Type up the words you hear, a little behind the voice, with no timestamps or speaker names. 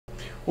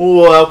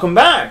Welcome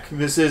back.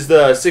 This is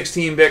the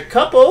 16-bit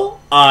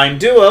couple. I'm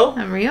Duo.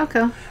 I'm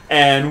Ryoko.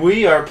 And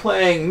we are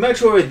playing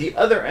Metroid The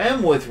Other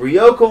M with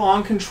Ryoko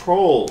on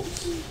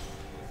controls.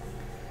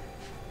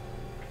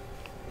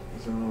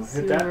 So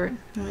hit that.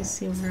 Let me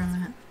see where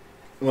I'm at.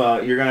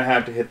 Well, you're going to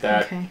have to hit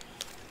that. Okay.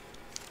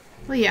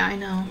 Well, yeah, I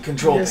know.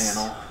 Control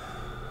panel.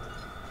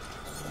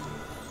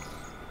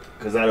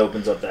 Because that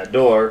opens up that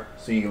door,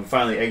 so you can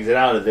finally exit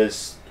out of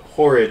this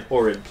horrid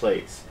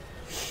place.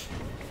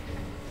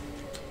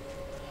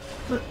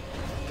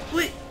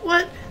 Wait,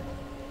 what?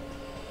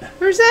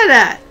 Where's that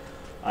at?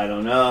 I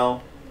don't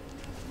know.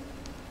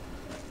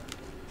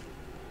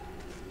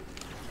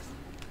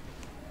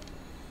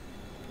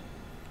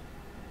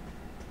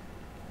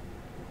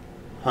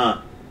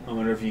 Huh. I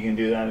wonder if you can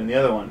do that in the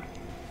other one.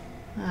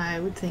 I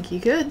would think you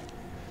could.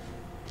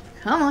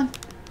 Come on.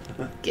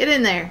 Get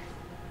in there.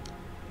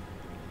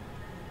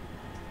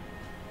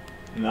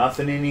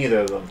 Nothing in either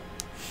of them.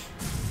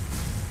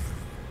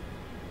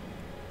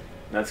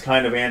 That's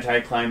kind of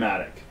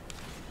anticlimactic.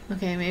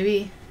 Okay,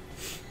 maybe.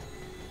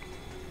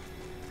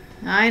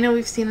 I know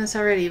we've seen this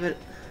already, but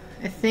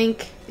I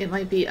think it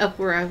might be up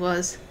where I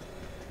was.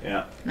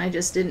 Yeah. And I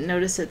just didn't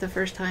notice it the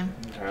first time.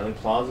 Entirely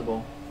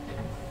plausible.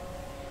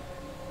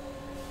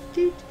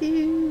 Do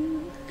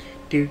do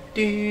do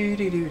do do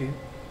do do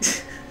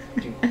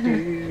do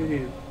do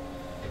do.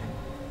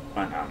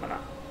 Phenomena.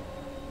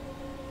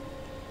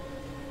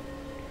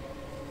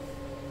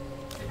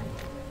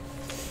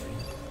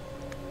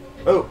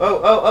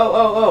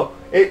 Oh!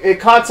 It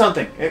caught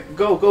something.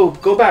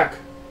 Go back.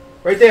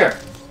 Right there.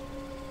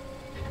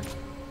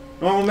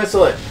 Normal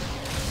missile it.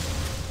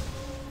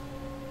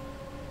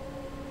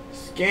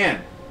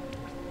 Scan.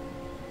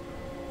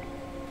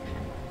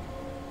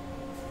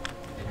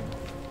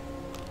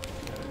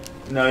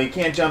 No, you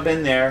can't jump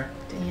in there.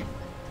 Dang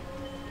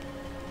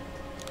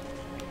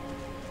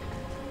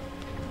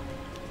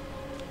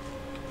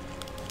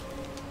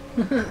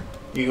it.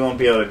 You won't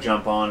be able to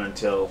jump on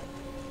until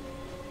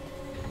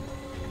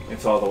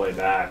it's all the way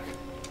back.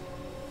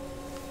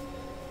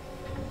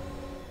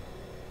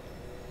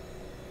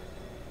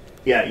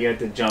 Yeah, you have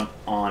to jump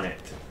on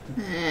it.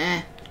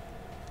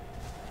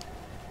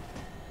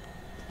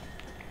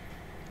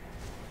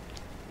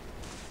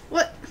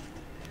 What?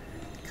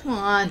 Come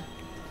on.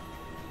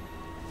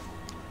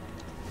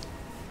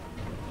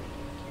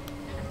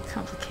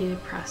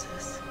 Complicated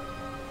process.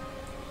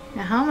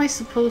 Now, how am I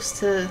supposed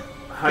to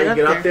How you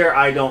get up there,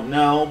 I don't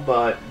know,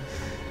 but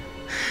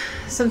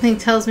something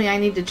tells me I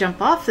need to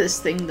jump off this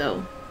thing,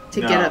 though,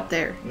 to get up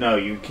there. No,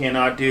 you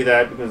cannot do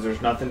that because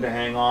there's nothing to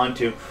hang on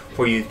to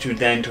for you to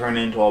then turn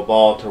into a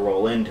ball to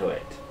roll into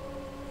it.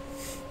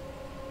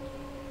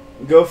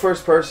 Go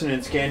first person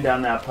and scan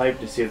down that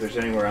pipe to see if there's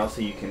anywhere else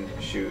that you can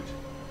shoot.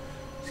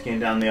 Scan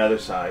down the other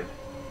side.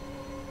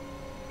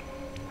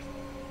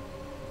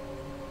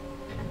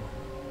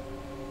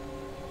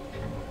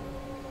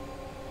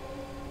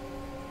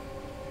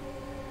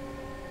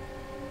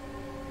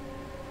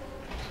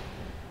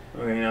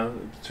 Okay, now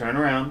turn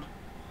around.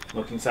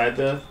 Look inside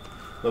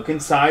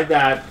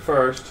that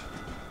first.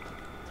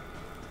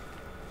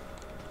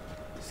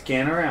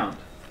 Scan around.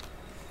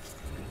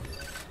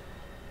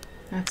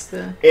 That's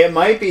the... It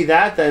might be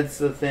that's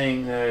the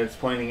thing that it's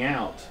pointing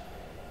out.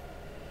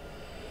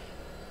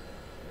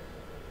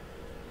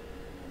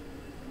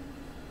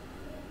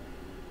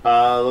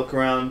 Look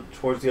around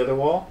towards the other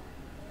wall.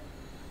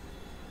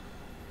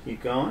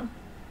 Keep going.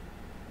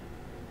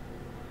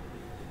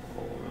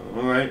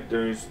 Alright,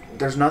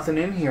 there's nothing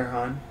in here,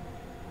 hon.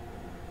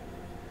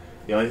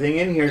 The only thing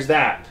in here is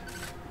that.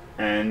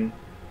 And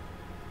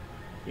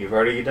you've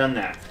already done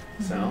that.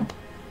 Mm-hmm. So,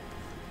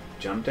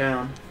 jump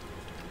down.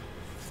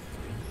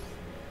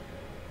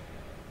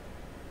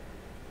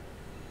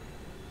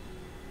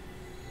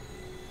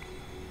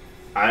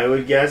 I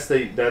would guess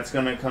that's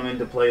going to come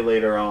into play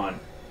later on.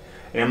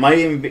 And it might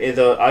even be,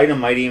 the item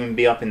might even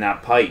be up in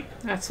that pipe.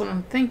 That's what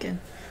I'm thinking.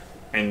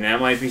 And that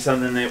might be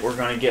something that we're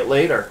going to get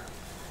later.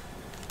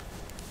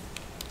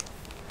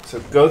 So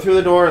go through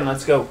the door and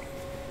let's go.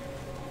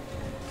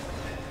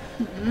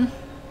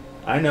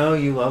 I know,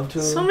 you love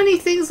to. So many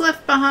things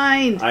left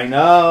behind. I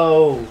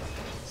know.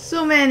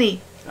 So many.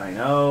 I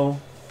know.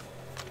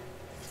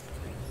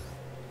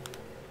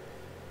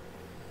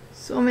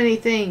 So many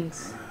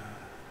things.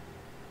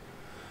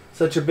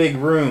 Such a big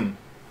room.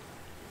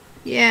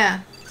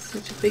 Yeah,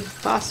 such a big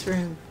boss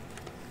room.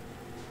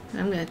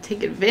 I'm going to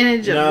take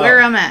advantage of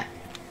where I'm at.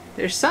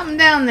 There's something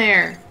down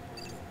there.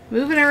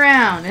 Moving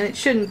around, and it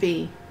shouldn't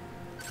be.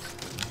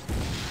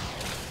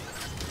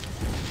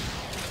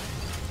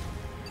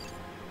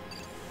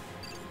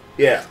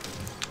 Yeah.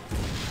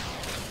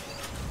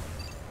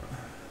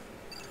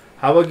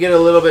 How about get a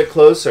little bit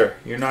closer?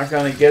 You're not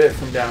going to get it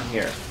from down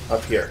here,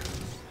 up here.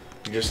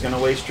 You're just going to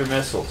waste your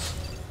missiles.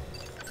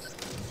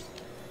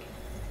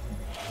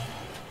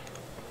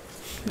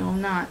 No,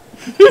 I'm not.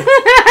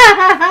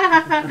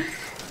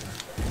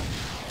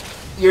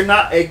 You're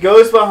not. It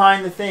goes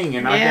behind the thing.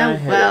 You're not going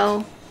to hit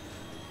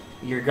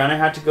it. You're going to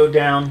have to go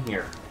down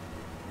here.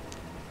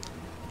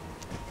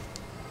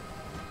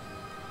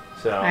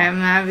 So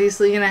I'm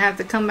obviously gonna have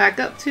to come back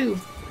up too.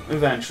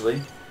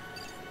 Eventually.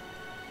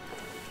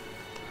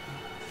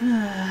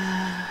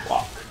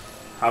 Walk.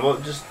 How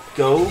about just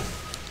go?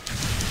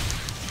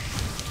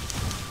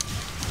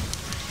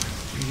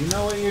 You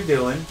know what you're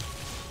doing.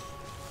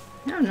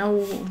 I don't know,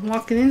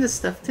 walking into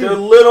stuff too. They're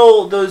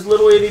those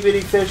little itty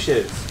bitty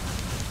fishes.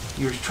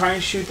 You're trying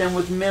to shoot them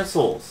with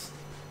missiles.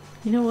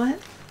 You know what?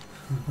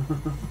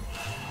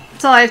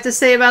 That's all I have to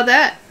say about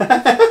that.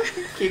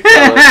 Keep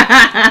going.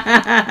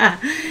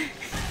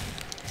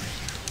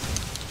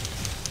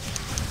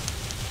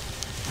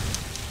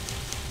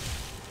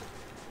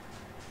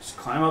 Just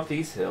climb up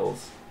these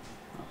hills.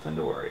 Nothing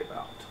to worry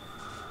about.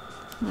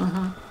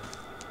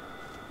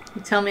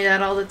 You tell me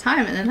that all the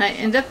time, and then I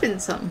end up in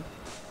something.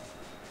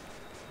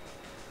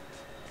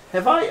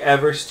 Have I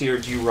ever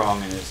steered you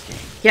wrong in this game?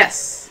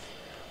 Yes.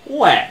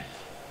 When?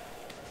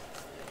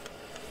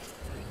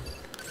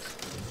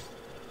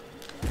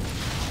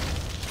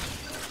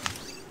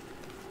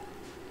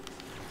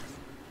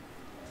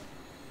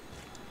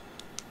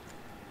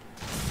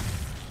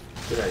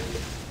 Good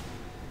idea.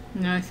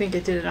 No, I think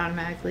it did it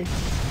automatically.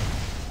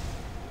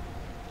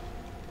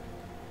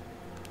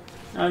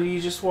 No,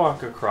 you just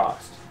walk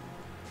across.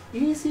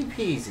 Easy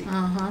peasy.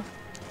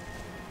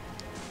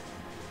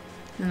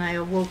 And I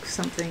awoke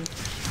something.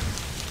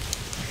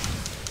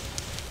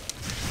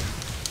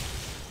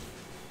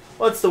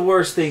 What's the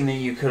worst thing that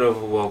you could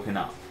have woken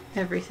up?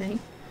 Everything.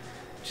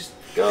 Just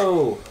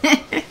go.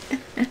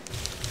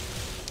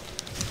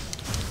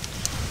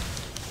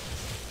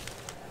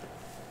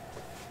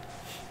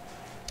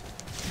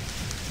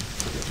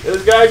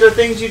 Those guys are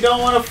things you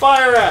don't want to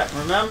fire at,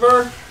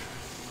 remember?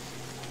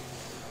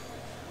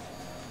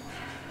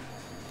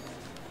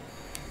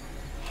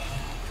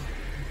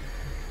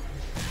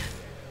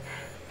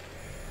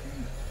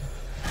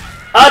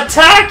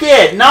 Attack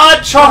it,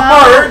 not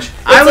charge.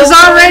 I was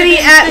already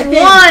at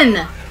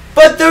 1.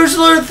 But there's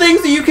little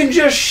things that you can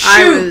just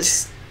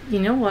shoot. You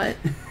know what?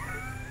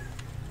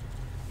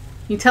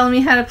 You telling me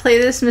how to play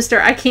this,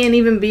 Mister? I can't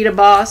even beat a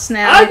boss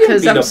now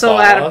because I'm so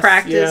out of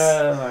practice.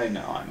 Yeah, I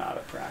know. I'm out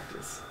of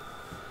practice.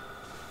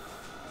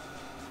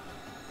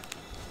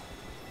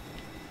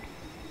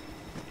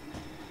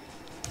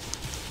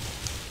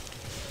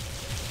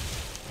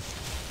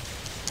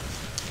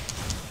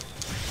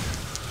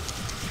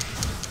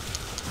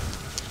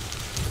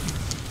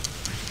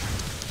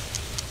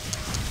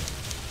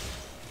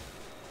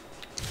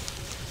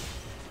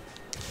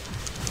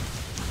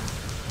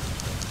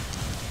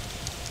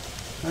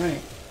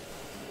 Alright.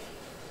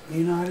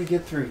 You know how to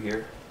get through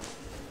here.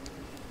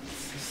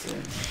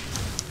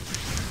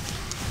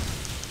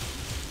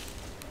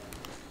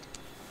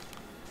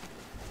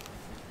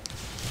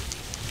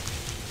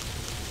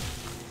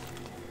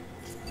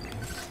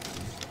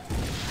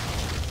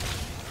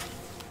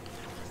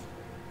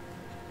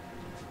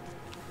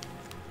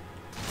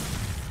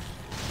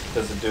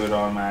 Does it do it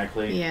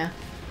automatically? Yeah.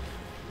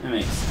 That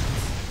makes sense.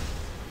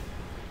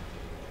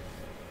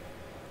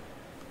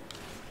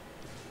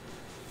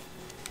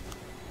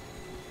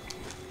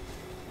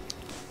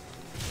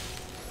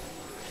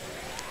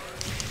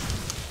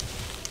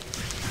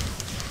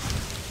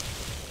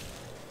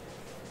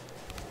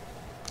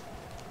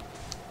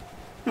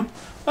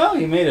 Well,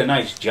 you made a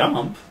nice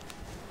jump.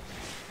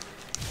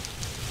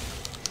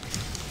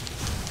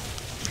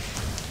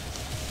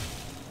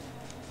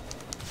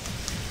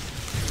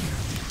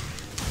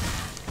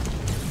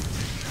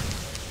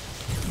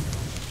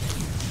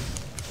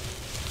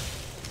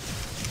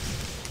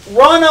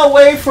 Run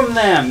away from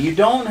them! You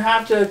don't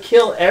have to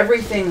kill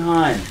everything,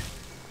 hon.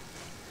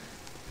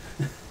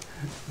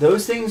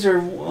 Those things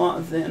are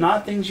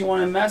not things you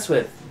want to mess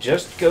with.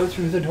 Just go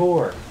through the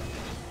door.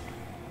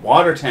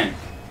 Water tank.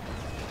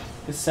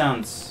 This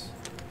sounds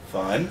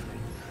fun.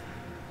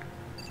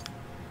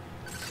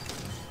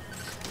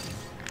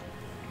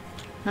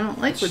 I don't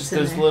like It's what's just in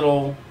those there.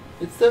 little...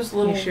 It's those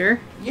little... You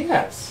sure?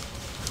 Yes.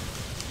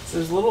 It's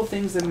those little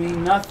things that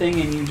mean nothing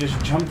and you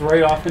just jump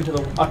right off into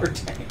the water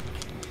tank.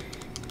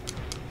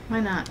 Why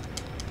not?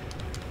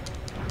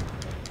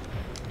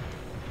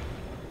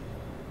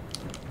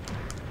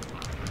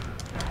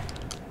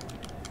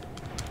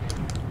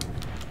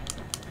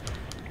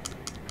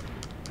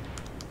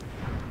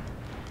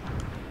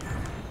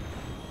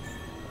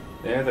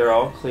 There, they're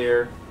all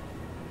clear.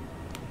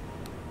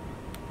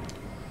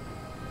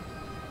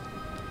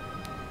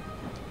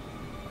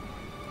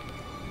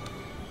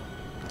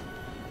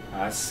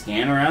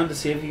 Scan around to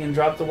see if you can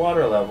drop the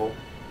water level.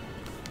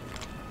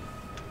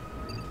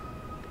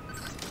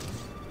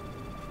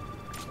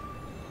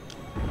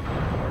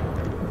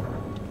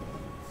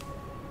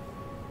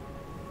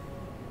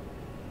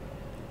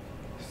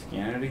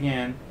 Scan it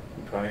again.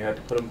 You probably have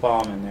to put a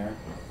bomb in there.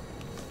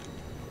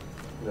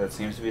 That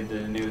seems to be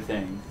the new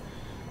thing.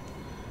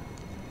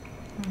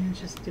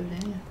 Just do it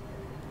anyway.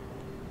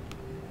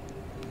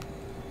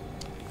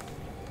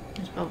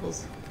 There's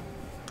bubbles.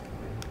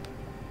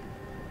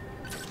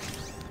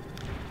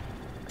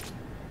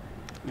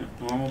 Yep,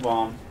 normal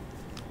bomb.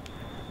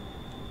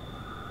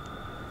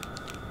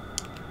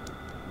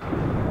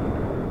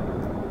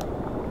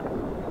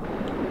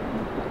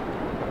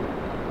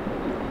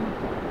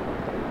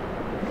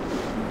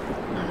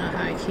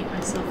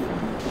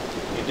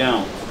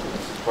 don't.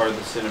 This is part of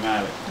the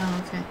cinematic.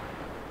 Oh, okay.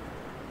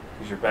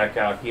 Because you're back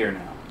out here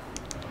now.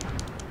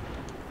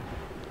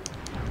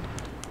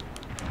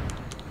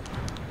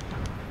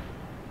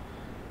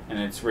 And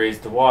it's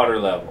raised the water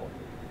level.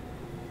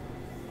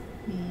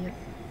 Yep.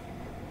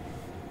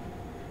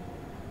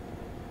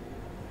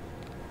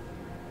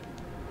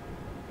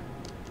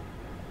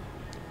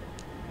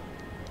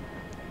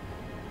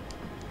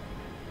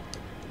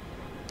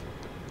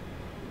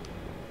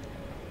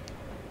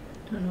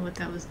 Don't know what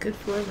that was good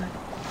for, but...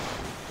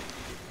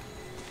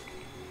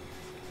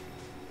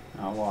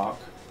 I'll walk.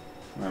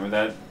 Remember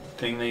that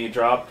thing that you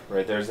dropped?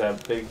 Right there's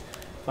that big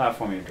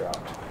platform you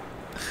dropped.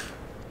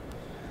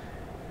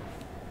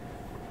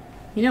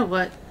 You know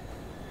what?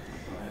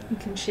 You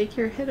can shake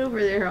your head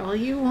over there all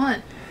you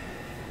want.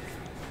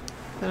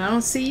 But I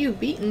don't see you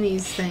beating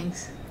these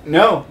things.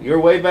 No, you're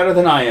way better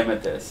than I am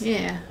at this.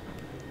 Yeah.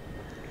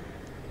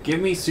 Give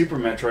me Super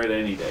Metroid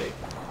any day.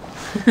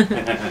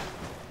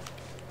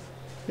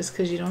 Just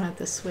because you don't have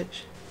to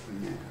switch.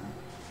 Yeah.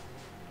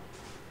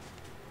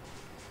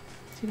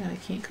 Too bad I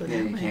can't go that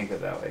Yeah, way. you can't go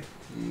that way.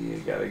 You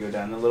gotta go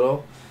down a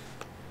little.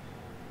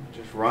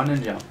 Just run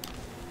and jump.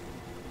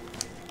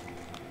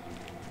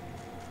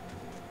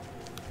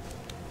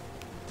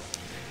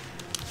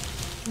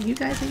 You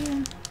guys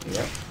again?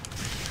 Yep.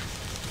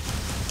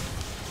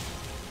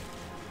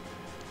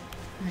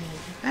 And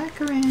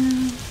back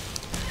around.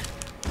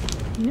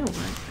 You know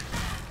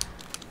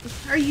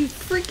what? Are you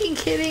freaking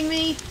kidding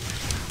me?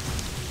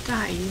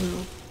 Die, you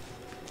little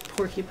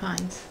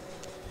porcupines.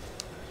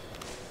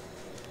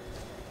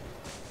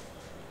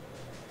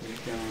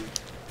 Keep going.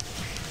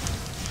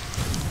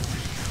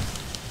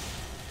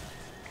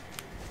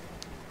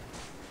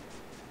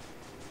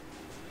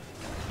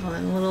 Well,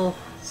 them little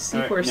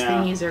seahorse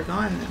now. thingies are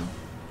gone, though.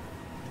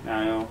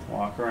 Now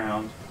walk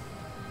around.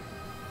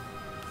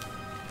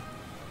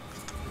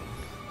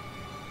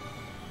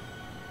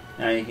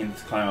 Now you can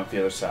just climb up the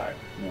other side.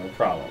 No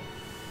problem.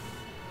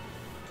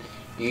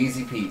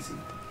 Easy peasy.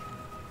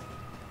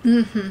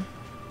 Mm-hmm.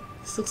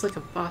 This looks like a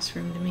boss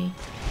room to me.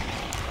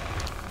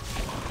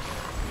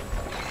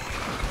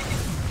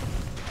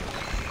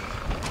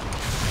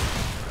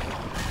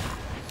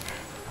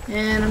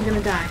 And I'm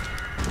gonna die.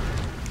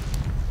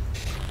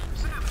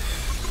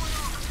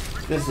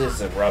 This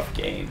is a rough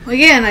game.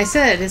 Again, I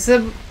said, it's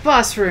a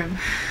boss room.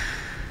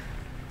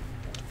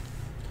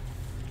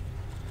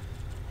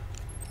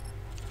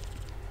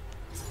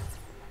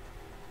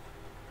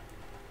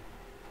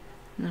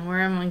 Now where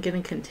am I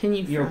going to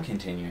continue You'll from?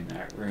 continue in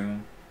that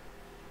room.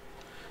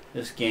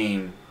 This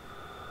game,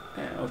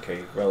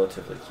 okay,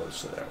 relatively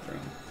close to that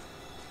room.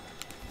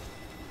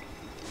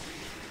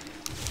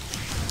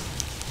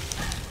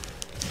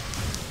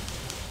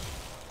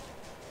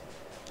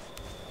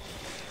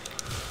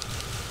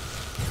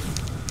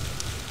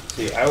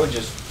 See, I would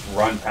just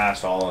run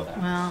past all of that.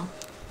 Well,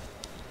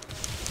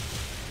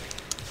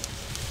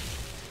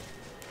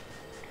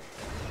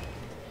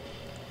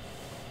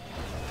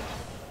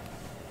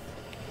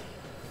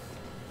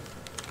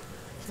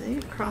 do they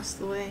across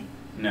the way?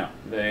 No,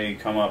 they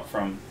come up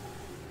from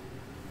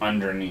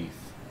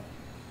underneath.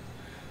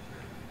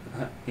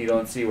 You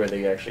don't see where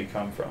they actually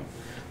come from.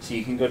 So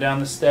you can go down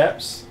the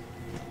steps.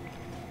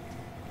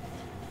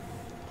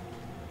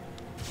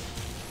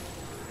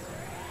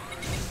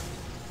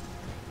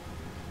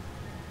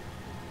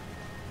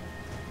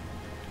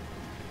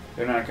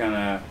 They're not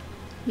gonna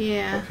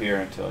appear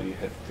until you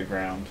hit the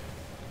ground.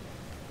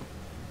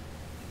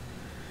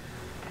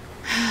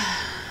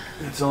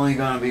 It's only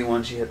gonna be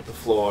once you hit the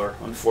floor,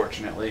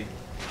 unfortunately.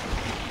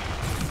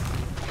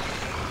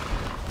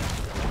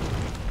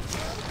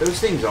 Those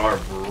things are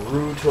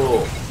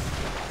brutal.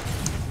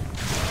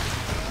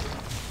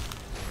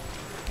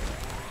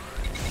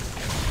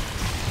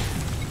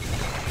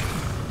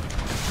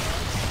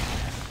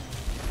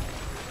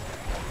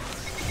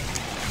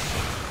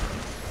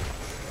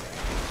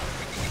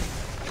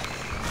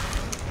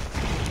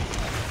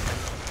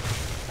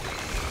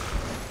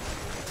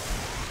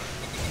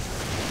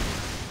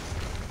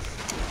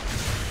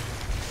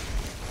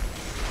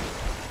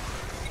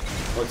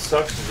 What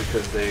sucks is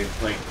because they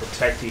like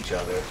protect each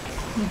other.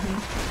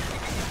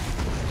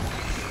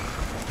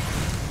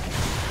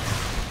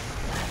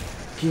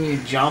 Can you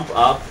jump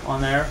up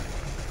on there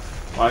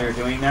while you're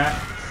doing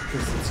that?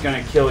 Because it's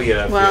gonna kill you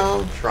if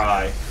you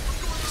try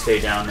to stay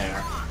down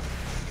there.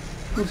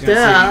 You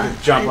can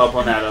jump up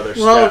on that other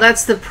step. Well,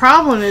 that's the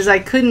problem is I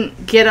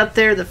couldn't get up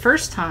there the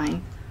first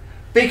time.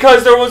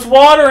 Because there was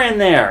water in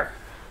there.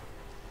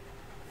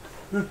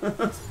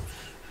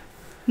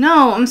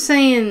 No, I'm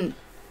saying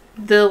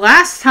the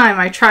last time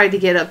I tried to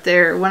get up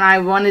there when I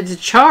wanted to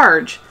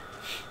charge.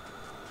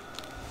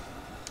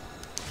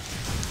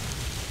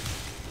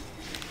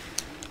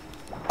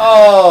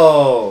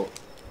 Oh.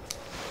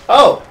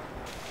 Oh.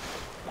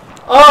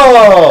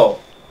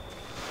 Oh.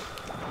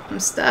 I'm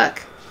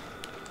stuck.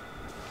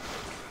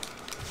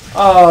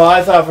 Oh,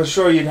 I thought for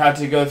sure you'd have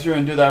to go through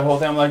and do that whole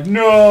thing. I'm like,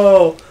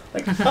 no.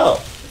 Like,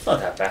 oh, it's not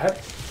that bad.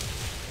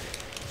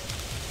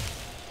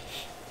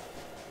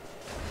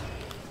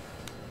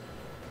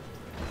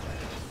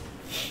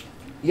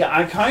 Yeah,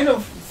 I kind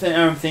of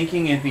I'm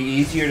thinking it'd be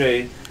easier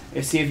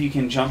to see if you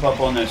can jump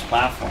up on those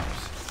platforms.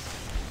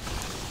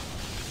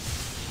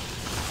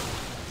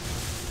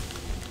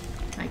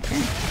 I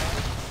can.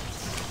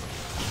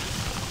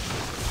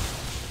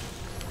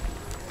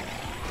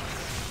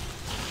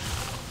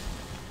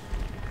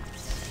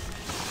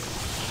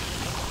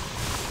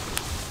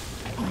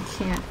 I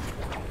can't.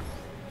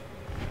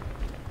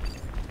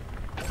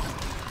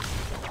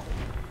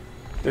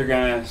 They're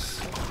gonna.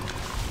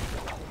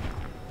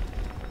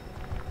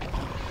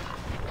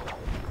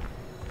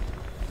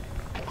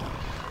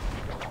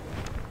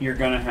 You're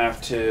gonna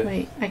have to.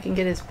 Wait, I can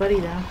get his buddy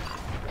though.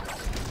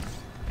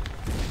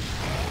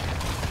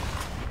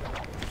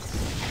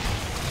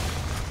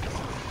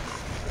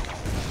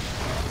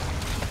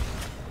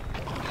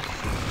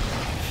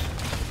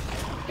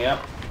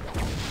 Yep.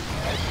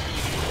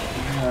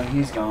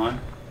 He's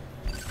gone.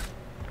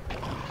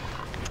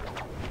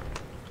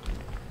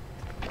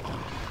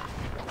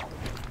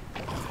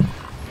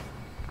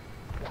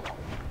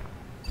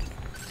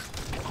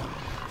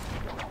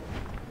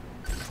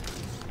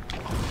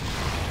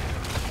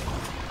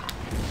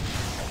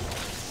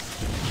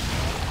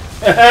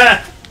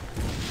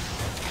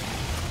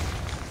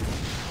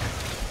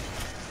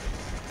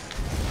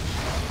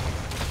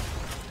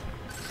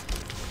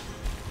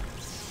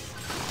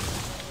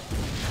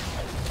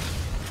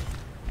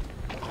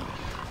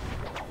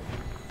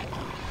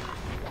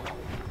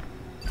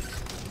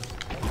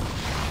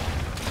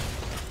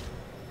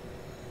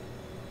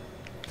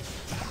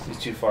 He's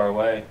too far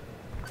away.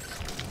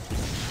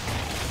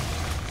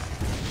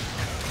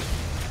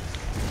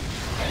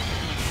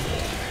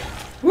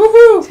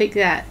 Woohoo! Take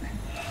that.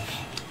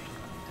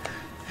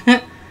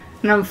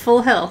 And I'm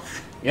full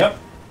health. Yep.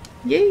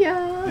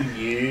 Yeah.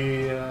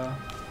 Yeah.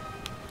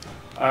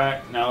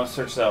 Alright, now let's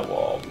search that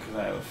wall because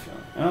I have a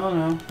feeling. Oh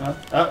no.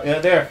 Oh, yeah,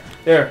 there.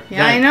 There.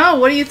 Yeah, I know.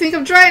 What do you think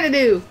I'm trying to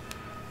do?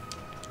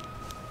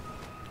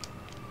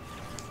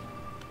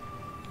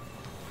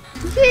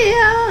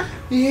 Yeah.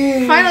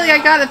 Yeah. Finally,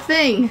 I got a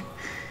thing.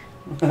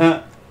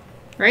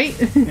 Right?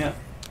 Yeah.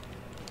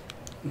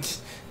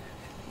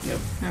 Yep.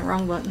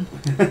 Wrong button.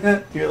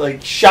 You're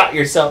like shot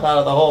yourself out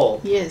of the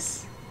hole.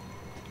 Yes.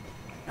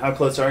 How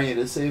close are you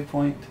to save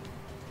point?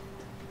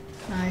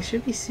 I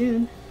should be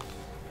soon.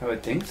 I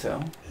would think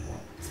so.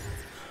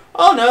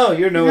 Oh no,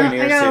 you're nowhere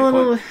near I got save a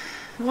little. point.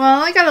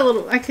 Well, I got a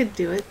little. I could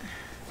do it.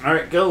 All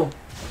right, go.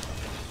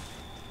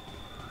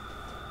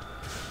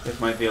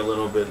 This might be a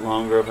little bit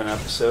longer of an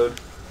episode.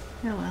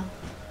 Oh well.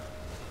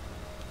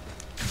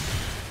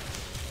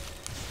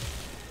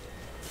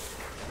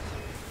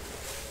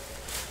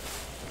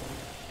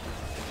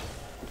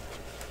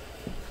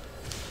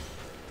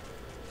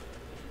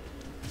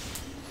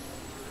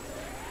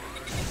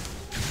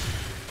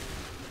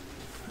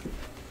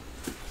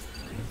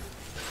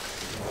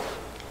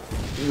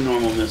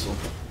 Normal missile.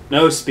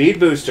 No speed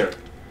booster.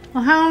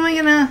 Well, how am I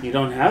gonna? You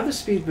don't have the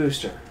speed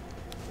booster.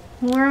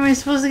 Where am I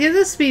supposed to get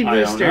this speed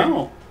booster? I don't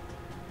know.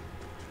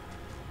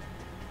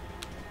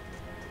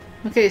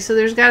 Okay, so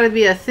there's got to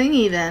be a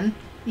thingy then.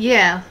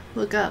 Yeah,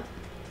 look up.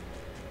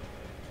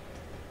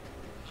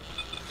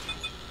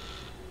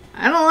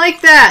 I don't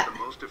like that. The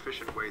most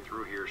efficient way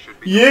through here should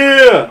be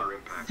Yeah.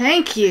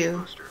 Thank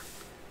you.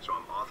 So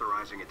I'm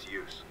authorizing its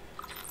use.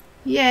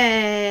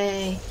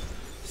 Yay.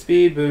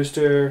 Speed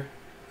booster.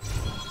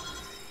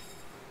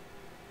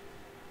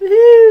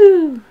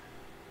 Woohoo.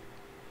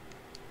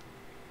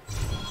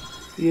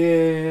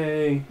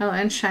 Yay. Oh,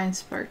 and Shine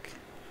Spark.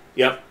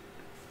 Yep.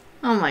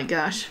 Oh my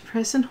gosh.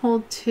 Press and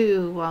hold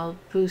 2 while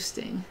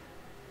boosting.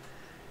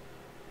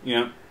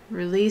 Yep.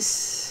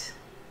 Release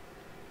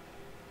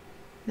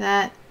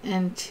that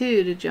and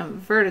 2 to jump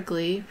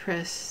vertically.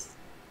 Press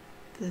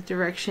the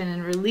direction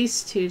and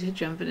release 2 to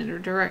jump in a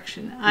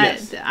direction.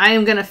 Yes. I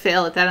am going to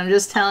fail at that. I'm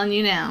just telling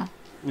you now.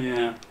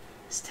 Yeah.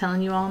 Just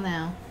telling you all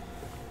now.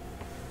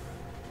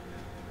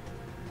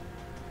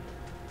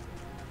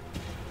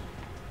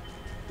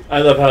 I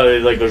love how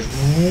it like goes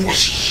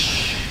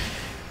whoosh.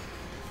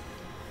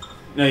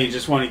 No, you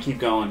just want to keep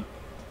going.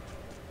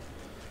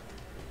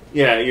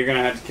 Yeah, you're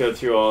gonna have to go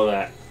through all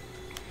that.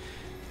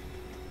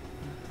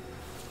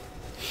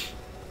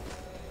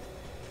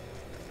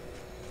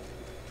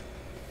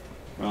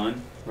 Run,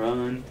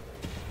 run.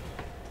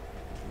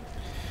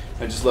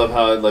 I just love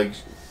how it like,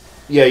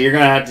 yeah, you're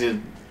gonna have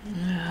to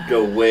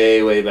go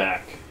way, way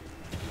back.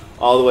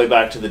 All the way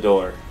back to the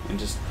door. And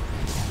just,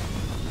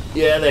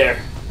 yeah,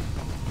 there.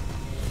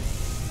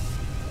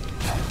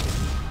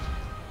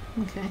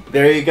 Okay.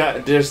 There you go.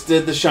 Just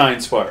did the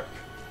shine spark.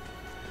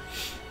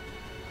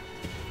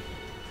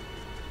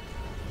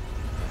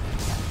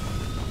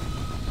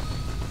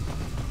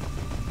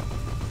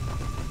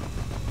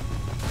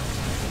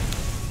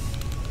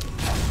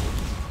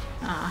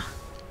 Ah.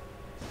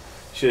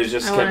 Should have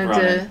just kept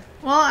running.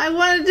 Well, I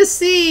wanted to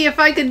see if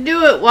I could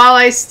do it while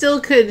I still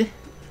could.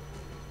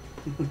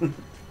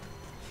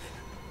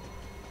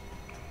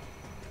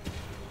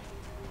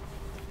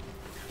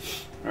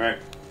 Alright.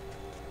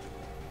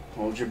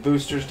 Hold your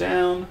boosters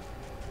down.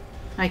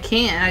 I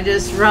can't. I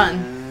just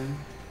run.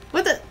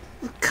 What the?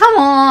 come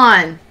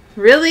on!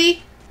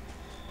 Really?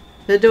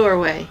 The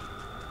doorway.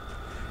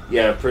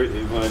 Yeah,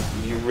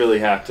 you really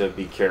have to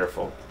be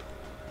careful.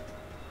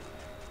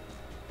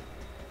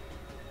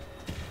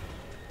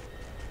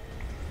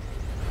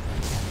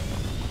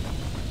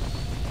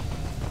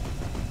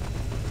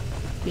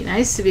 Be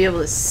nice to be able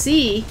to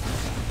see.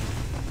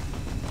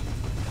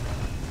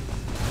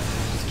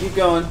 Just keep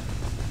going.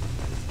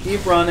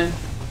 Keep running.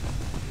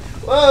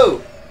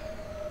 Whoa!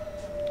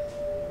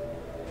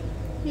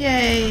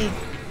 Yay.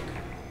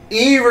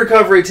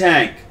 Recovery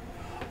tank.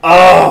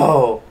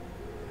 Oh!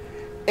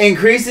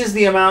 Increases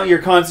the amount your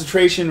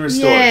concentration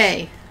restores.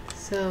 Yay.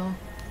 So.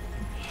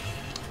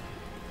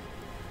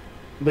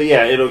 But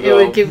yeah, it'll go.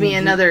 It would give me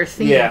another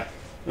thing. Yeah,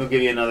 it'll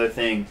give you another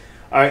thing.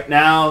 Alright,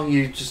 now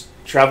you just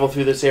travel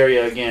through this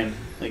area again,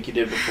 like you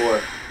did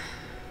before.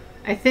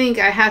 I think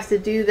I have to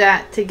do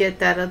that to get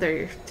that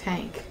other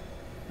tank.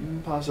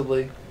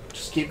 Possibly.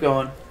 Just keep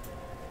going.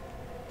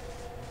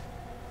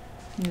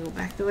 You go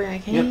back the way I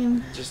came.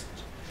 Yep, just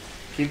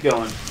keep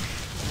going.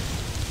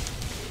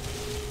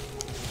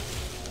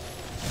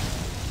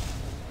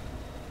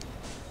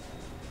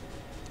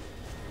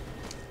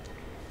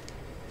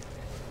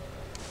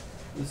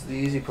 This is the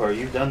easy part.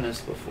 You've done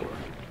this before.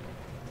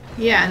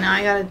 Yeah, now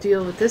I gotta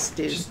deal with this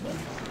dude. Just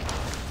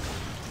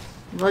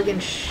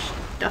lugging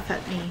stuff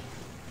at me.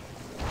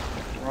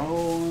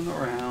 rolling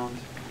around.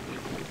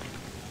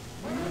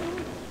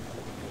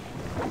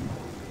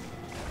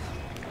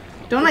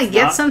 Don't I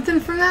get something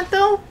from that,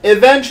 though?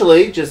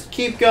 Eventually, just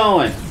keep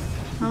going.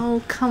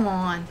 Oh, come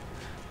on.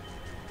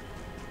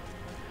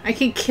 I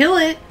can kill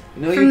it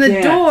No, from you the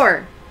can't.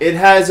 door. It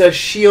has a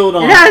shield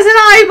on It has an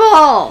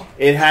eyeball.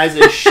 It has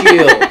a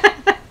shield.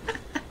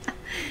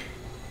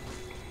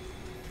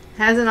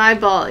 Has an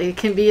eyeball. It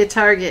can be a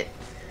target.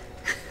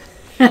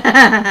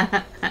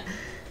 Now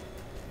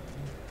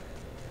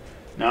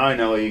I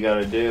know what you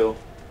gotta do.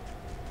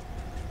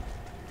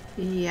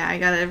 Yeah, I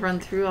gotta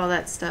run through all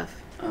that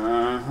stuff.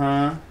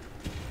 Uh-huh.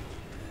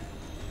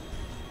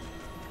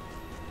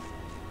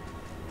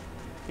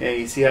 Yeah,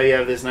 you see how you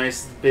have this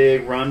nice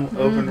big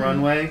open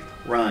runway?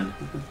 Run.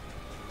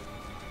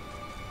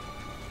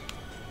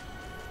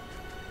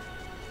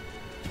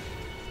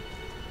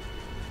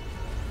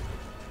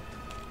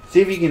 See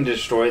if you can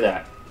destroy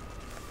that.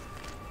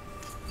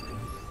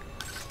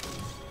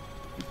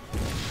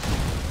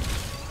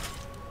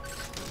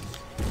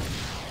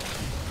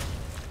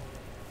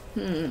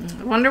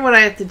 I wonder what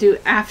I have to do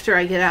after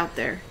I get out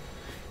there.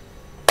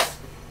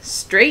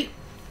 Straight?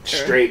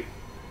 Straight.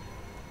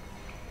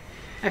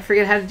 I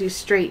forget how to do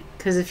straight.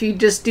 Because if you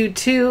just do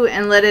 2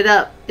 and let it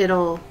up,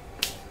 it'll...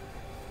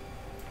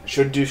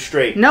 Should do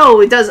straight.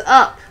 No, it does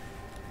up.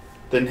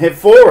 Then hit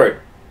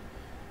forward.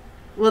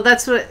 Well,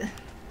 that's what...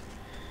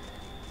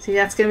 See,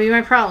 that's going to be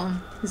my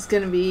problem. It's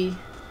going to be...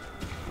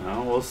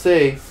 Well, we'll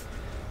see.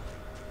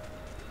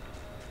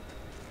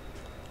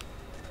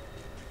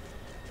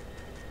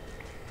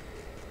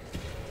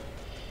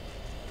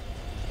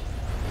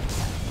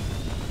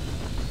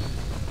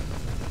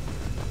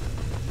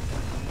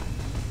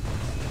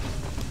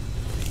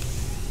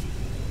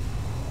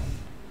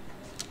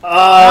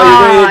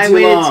 I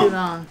waited too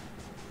long.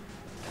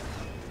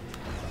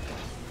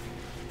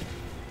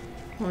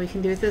 Well, we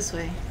can do it this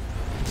way.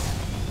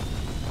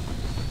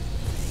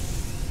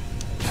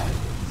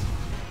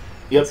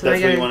 Yep, So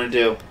that's what you want to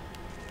do.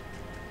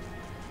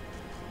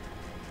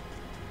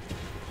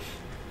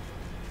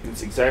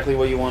 That's exactly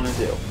what you want to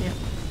do. Yep.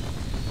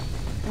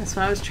 That's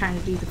what I was trying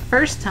to do the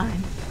first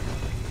time.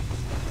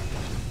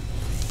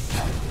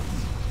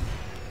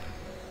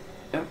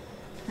 Yep.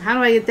 How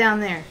do I get down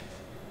there?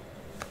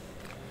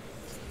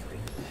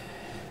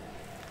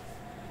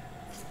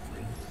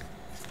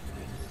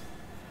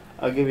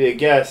 I'll give you a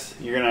guess.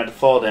 You're going to have to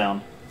fall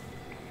down.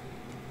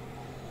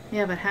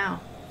 Yeah, but how?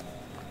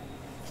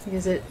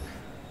 Because I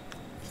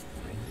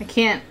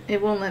can't,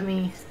 it won't let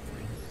me.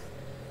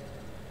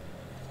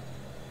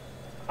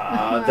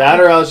 That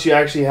or else you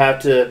actually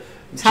have to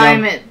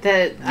Time jump. it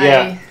that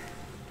Yeah.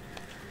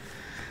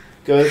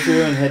 Go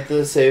through and hit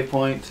the save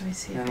point. Let me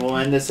see. And we'll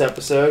end this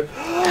episode.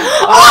 Oh!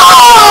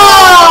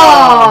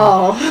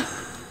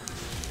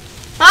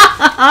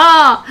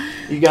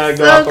 You gotta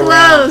go So up around.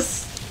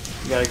 close!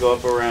 You gotta go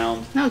up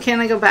around. No,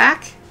 can I go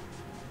back?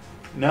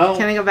 No.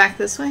 Can I go back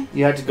this way?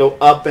 You have to go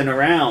up and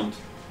around.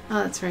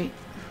 Oh, that's right.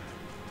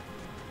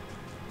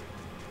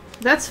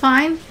 That's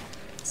fine.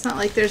 It's not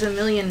like there's a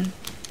million.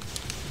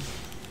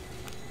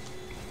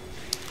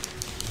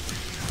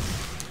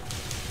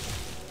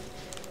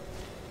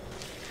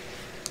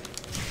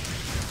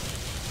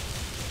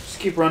 Just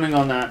keep running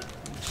on that.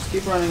 Just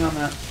keep running on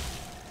that.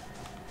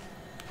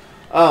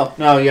 Oh,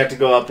 no, you have to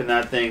go up in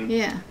that thing.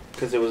 Yeah.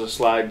 Because it was a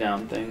slide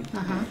down thing.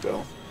 Uh-huh.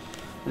 Go.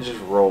 And just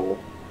roll.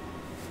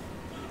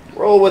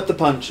 Roll with the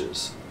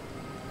punches.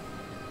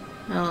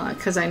 Well,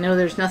 because I know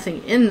there's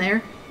nothing in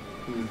there.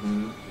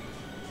 Mm-hmm.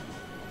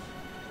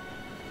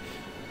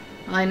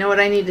 Well, I know what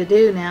I need to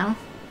do now.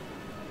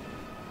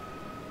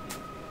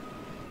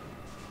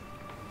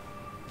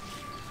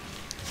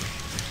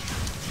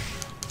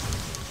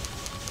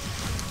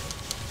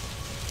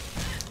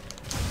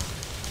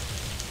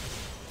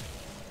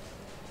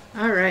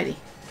 Alrighty.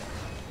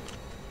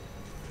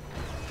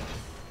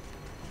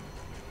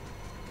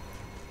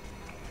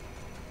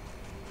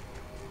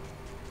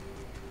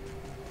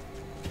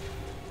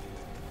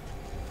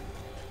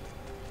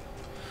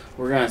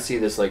 We're gonna see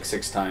this like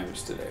 6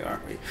 times today,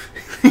 aren't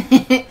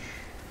we?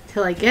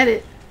 Till I get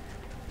it.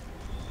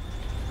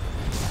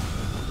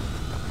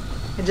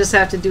 I just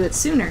have to do it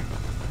sooner.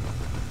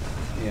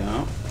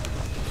 Yeah.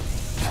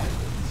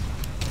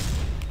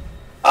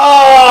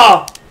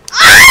 Oh!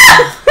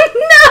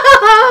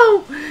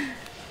 No!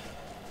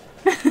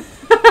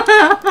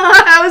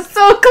 I was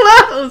so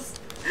close!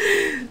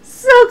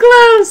 So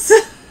close!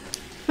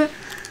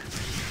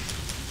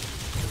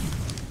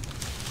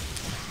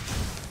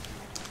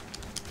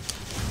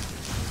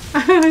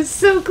 I was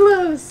so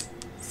close!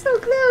 So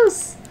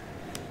close!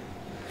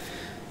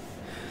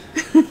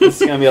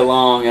 This is gonna be a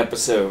long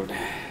episode.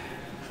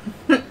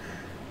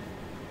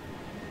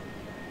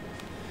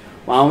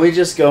 Why don't we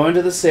just go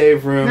into the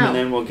save room No. and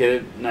then we'll get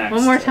it next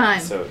One more time.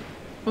 episode.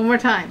 One more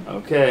time.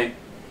 Okay.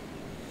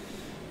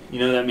 You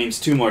know that means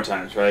 2 more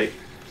times, right?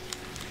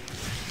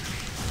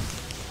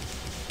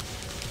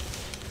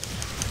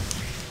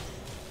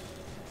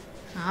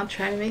 I'll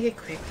try to make it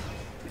quick.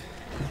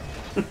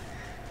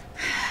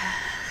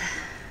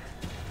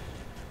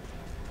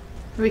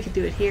 We could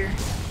do it here.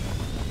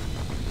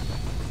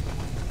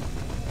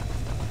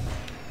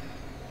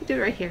 Do it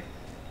right here.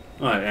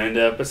 Alright, end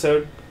the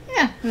episode?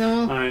 Yeah, and then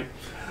we'll... Alright.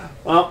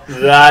 Well,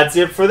 that's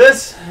it for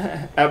this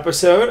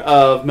episode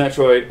of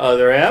Metroid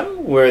Other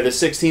M. We're the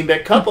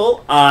 16-bit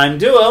couple. I'm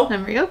Duo.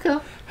 I'm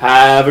Ryoko.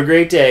 Have a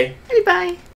great day. Bye.